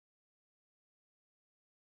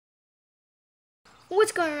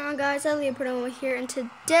What's going on, guys? Elliot over here, and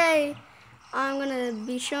today I'm gonna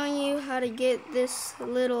be showing you how to get this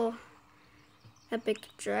little epic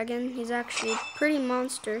dragon. He's actually pretty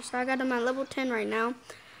monster, so I got him at level 10 right now.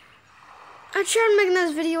 I tried making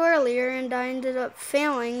this video earlier and I ended up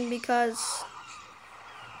failing because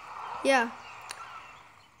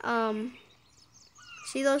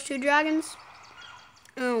see those two dragons?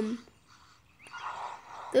 Those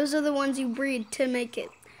are the ones you breed to make it.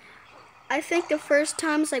 I think the first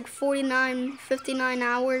time it's like 59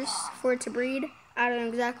 hours for it to breed. I don't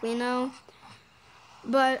exactly know.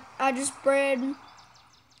 But I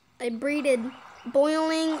breeded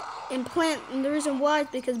boiling and plant. And the reason why is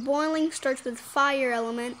because boiling starts with fire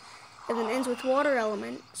element and then ends with water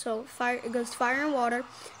element. So it goes fire and water.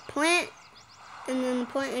 Plant, and then the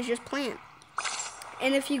plant is just plant.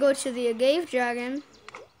 And if you go to the agave dragon,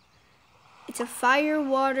 it's a fire,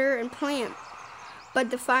 water, and plant. But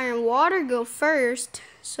the fire and water go first,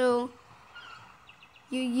 so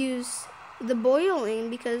you use the boiling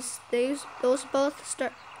because those both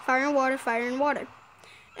start fire and water.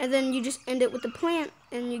 And then you just end it with the plant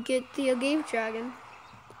and you get the agave dragon.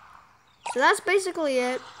 So that's basically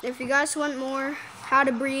it. If you guys want more how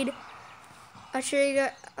to breed, I'll show you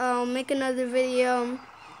guys, I'll make another video